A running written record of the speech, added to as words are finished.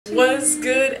What's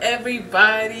good,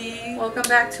 everybody? Welcome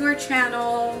back to our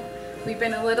channel. We've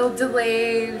been a little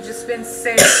delayed. We've just been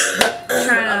sick.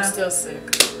 I'm still sick.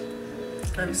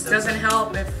 It doesn't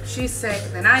help if she's sick,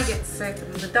 then I get sick,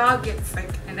 and the dog gets sick,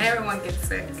 and everyone gets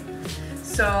sick.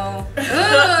 So,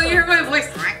 oh, you hear my voice.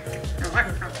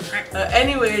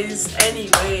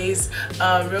 Anyways,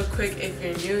 real quick, if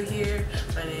you're new here,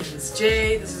 my name is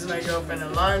Jay. This is my girlfriend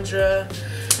Alondra,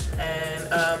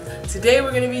 and today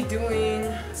we're gonna be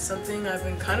doing something I've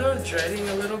been kind of dreading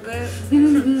a little bit.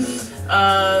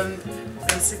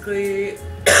 Basically,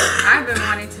 I've been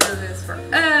wanting to do this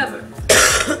forever.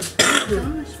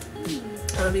 I'm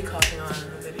gonna be coughing on in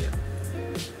the video.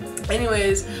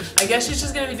 Anyways, I guess she's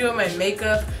just gonna be doing my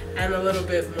makeup and a little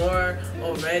bit more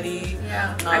already.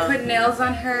 Yeah, I put nails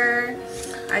on her.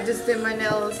 I just did my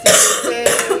nails the other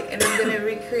day, and I'm gonna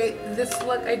recreate this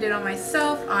look I did on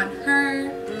myself on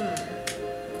her.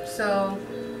 So,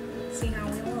 see how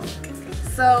we look.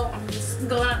 So, I'm just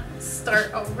gonna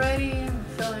start already. I'm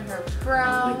filling her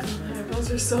brow. Oh my god, my eyebrows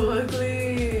are so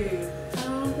ugly.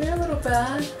 Oh, they're a little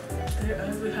bad. They're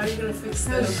ugly. How are you gonna fix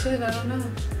them? Oh shit, I don't know.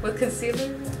 With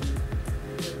concealer?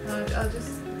 I'll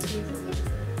just tweak a little.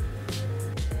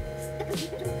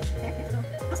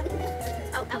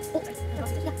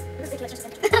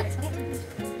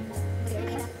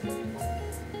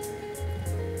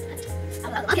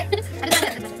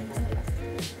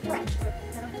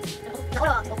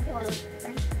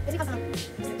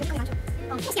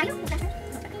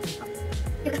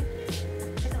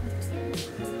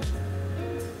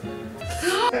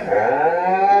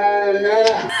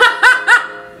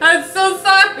 I'm so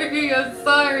sorry. I'm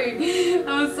sorry.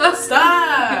 I'm so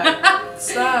Stop.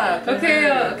 Stop.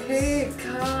 Okay.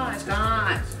 Gosh.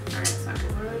 Alright,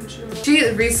 sorry. She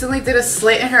recently did a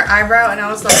slit in her eyebrow, and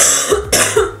I was like,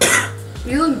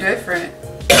 "You look different."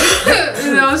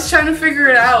 And I was trying to figure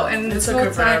it out, and it took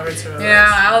her forever to realize. Yeah,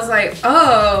 I was like,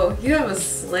 "Oh, you have a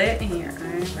slit in your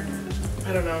eyebrow."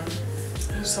 I don't know.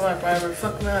 I just saw my eyebrow.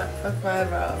 Fuck my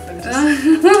eyebrow off and just.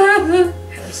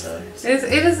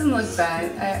 It doesn't look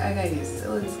bad. I got used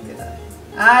to it. It looks good.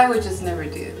 I would just never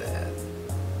do that.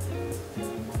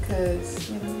 Because,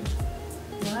 you know,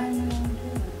 why am I going to do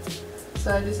that? So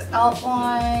I just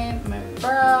outline my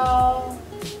brow.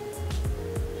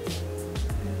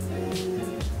 And then,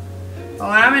 when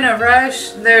I'm in a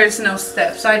rush, there's no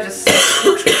steps. So I just,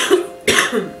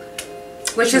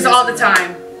 which is all the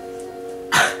time.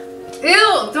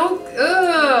 Ew, don't,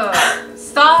 ugh.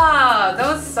 Stop! That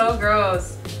was so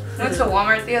gross. I went to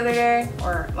Walmart the other day,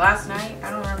 or last night, I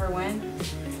don't remember when,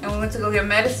 and we went to go get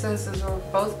medicine since we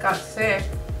both got sick.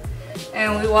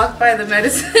 And we walked by the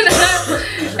medicine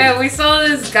and we saw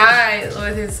this guy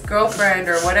with his girlfriend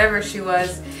or whatever she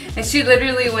was, and she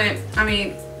literally went,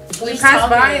 we passed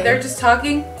by, they're just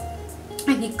talking,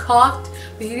 and he coughed,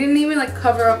 but he didn't even like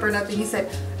cover up or nothing. He said,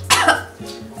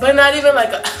 but not even like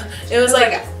a, it was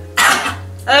like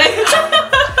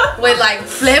with like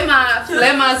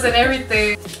flemas and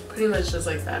everything. Pretty much just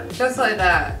like that. Just like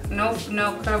that. No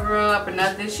cover up or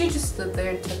nothing. She just stood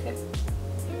there and took it.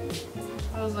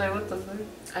 I was like, what the fuck?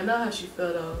 I know how she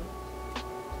felt though.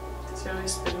 She's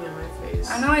always spitting in my face.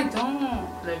 I know I don't.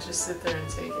 And I just sit there and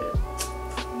take it.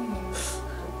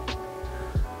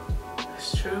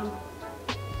 It's true.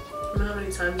 You know how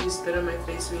many times you spit on my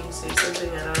face when you say something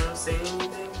and I don't say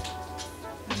anything?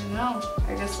 I don't know.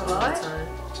 I guess a All lot. the time.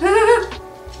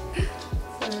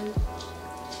 Sorry.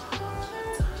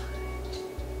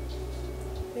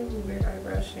 You have a weird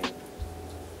eyebrow shape.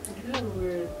 You have a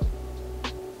weird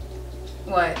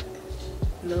What?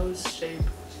 nose shape.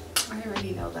 I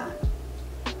already know that.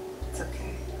 It's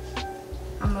okay.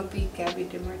 I'm gonna be Gabby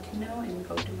DiMartino and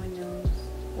go do my nose.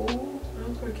 Oh, I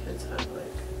hope our kids have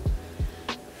like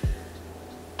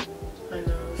my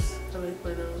nose. I like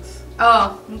my nose.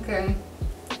 Oh, okay.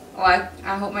 Well,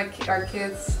 I hope our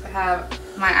kids have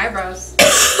my eyebrows.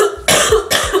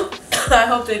 I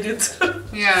hope they do too.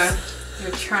 Yeah.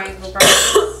 Your triangle brows.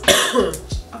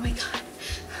 Oh my god.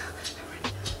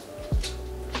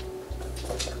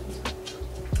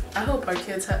 I hope our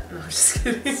kids have. No, I'm just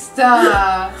kidding.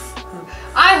 Stop.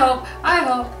 I hope.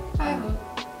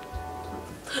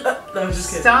 No, I'm just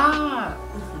kidding. Stop.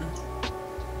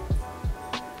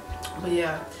 But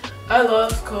yeah, I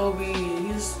love Kobe.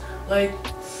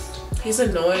 He's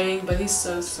annoying, but he's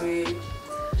so sweet.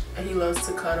 And he loves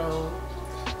to cuddle.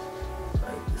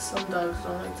 Like, some dogs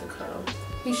don't like to cuddle.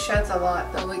 He sheds a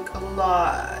lot though, like a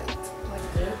lot.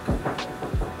 Dick?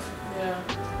 Yeah.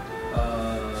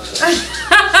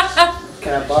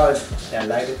 Can I borrow that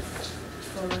lighter?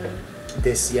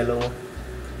 This yellow one.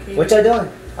 What y'all doing?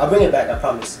 I'll bring it back, I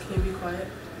promise. Can you be quiet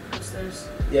upstairs?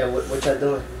 Yeah, what y'all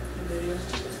doing? you.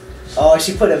 Oh,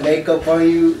 she put a makeup on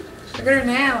you. Look at her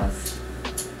nails.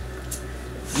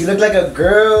 You look like a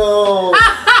girl.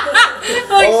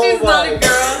 Like she's not a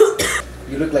girl.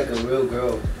 You look like a real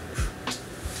girl.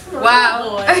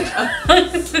 Wow.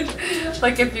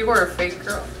 Like if you were a fake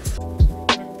girl.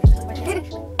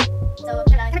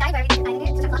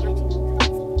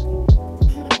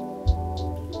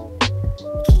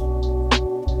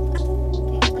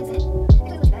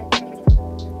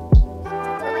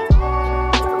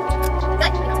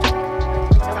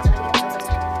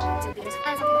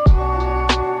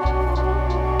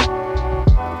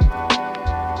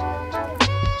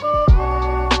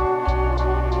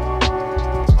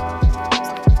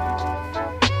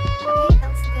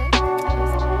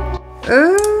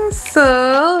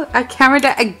 So I cameraed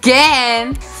that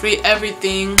again. Free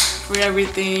everything. Free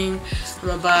everything. I'm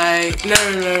gonna buy.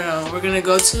 No. We're gonna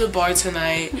go to the bar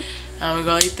tonight. And we're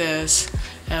gonna eat this.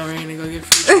 And we're gonna go get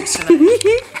free drinks tonight.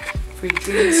 Free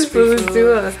drinks. Free Let's food.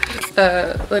 do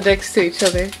a next to each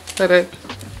other.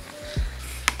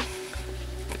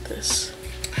 This.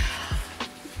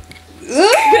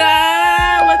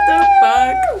 What the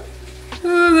fuck?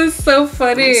 Oh, that's so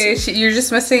funny. You're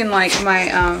just missing like my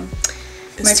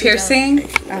my piercing.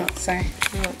 Oh, sorry.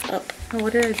 Up. Oh,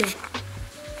 what did I do?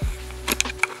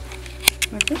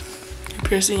 Like this?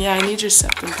 Piercing, yeah, I need your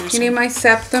septum You piercing. need my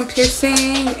septum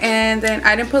piercing, and then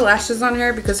I didn't put lashes on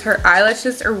her because her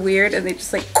eyelashes are weird and they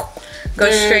just like go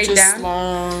They're straight just down.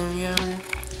 long, yeah.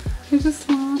 They're just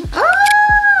long.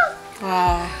 Ah!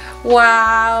 Wow.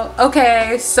 Wow.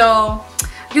 Okay, so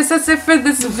I guess that's it for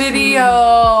this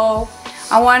video.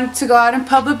 I wanted to go out in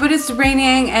public, but it's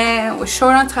raining and it was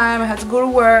short on time. I had to go to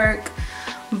work,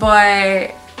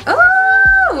 but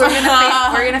we're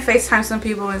gonna FaceTime some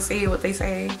people and see what they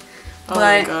say. Oh But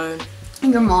my god.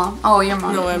 your mom. Oh, your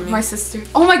mom. No, I mean- my sister.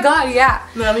 Oh my god, yeah.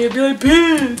 Now you'd be like,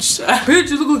 bitch. Bitch,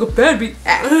 you look like a bad bitch.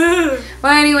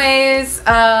 Well, anyways,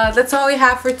 that's all we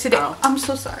have for today. Ow. I'm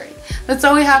so sorry. That's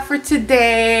all we have for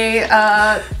today.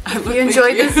 If you look enjoyed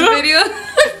like this you. video,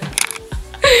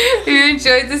 if you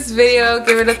enjoyed this video,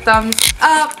 give it a thumbs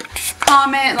up,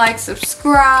 comment, like,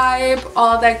 subscribe,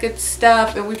 all that good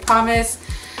stuff. And we promise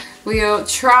we'll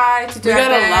try to do We our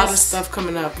got a lot of best. stuff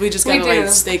coming up. We just We gotta like do.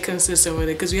 stay consistent with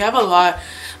it because we have a lot.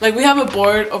 Like we have a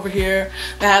board over here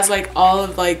that has like all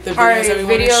of like the Our videos that we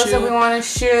want to videos shoot. that we want to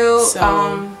shoot. So,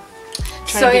 Trying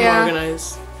so to be yeah. more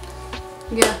organized.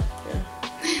 Yeah.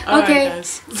 All right, Okay.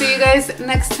 guys. See you guys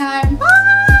next time.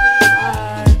 Bye.